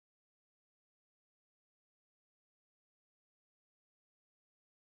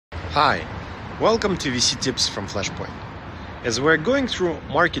Hi, welcome to VC Tips from Flashpoint. As we're going through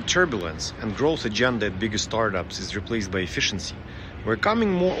market turbulence and growth agenda at bigger startups is replaced by efficiency, we're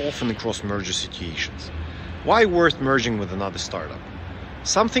coming more often across merger situations. Why worth merging with another startup?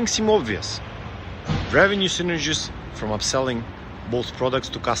 Some things seem obvious. Revenue synergies from upselling both products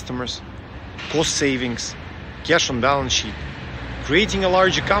to customers, cost savings, cash on balance sheet. Creating a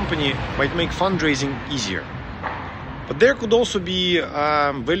larger company might make fundraising easier. But there could also be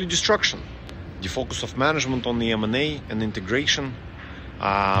value destruction, defocus of management on the M&A and integration,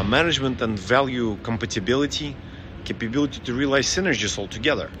 management and value compatibility, capability to realize synergies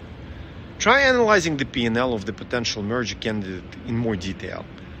altogether. Try analyzing the P&L of the potential merger candidate in more detail,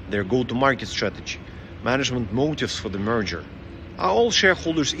 their go-to-market strategy, management motives for the merger. Are all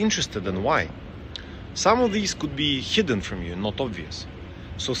shareholders interested and why? Some of these could be hidden from you, not obvious.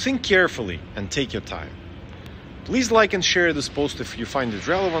 So think carefully and take your time. Please like and share this post if you find it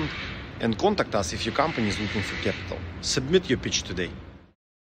relevant, and contact us if your company is looking for capital. Submit your pitch today.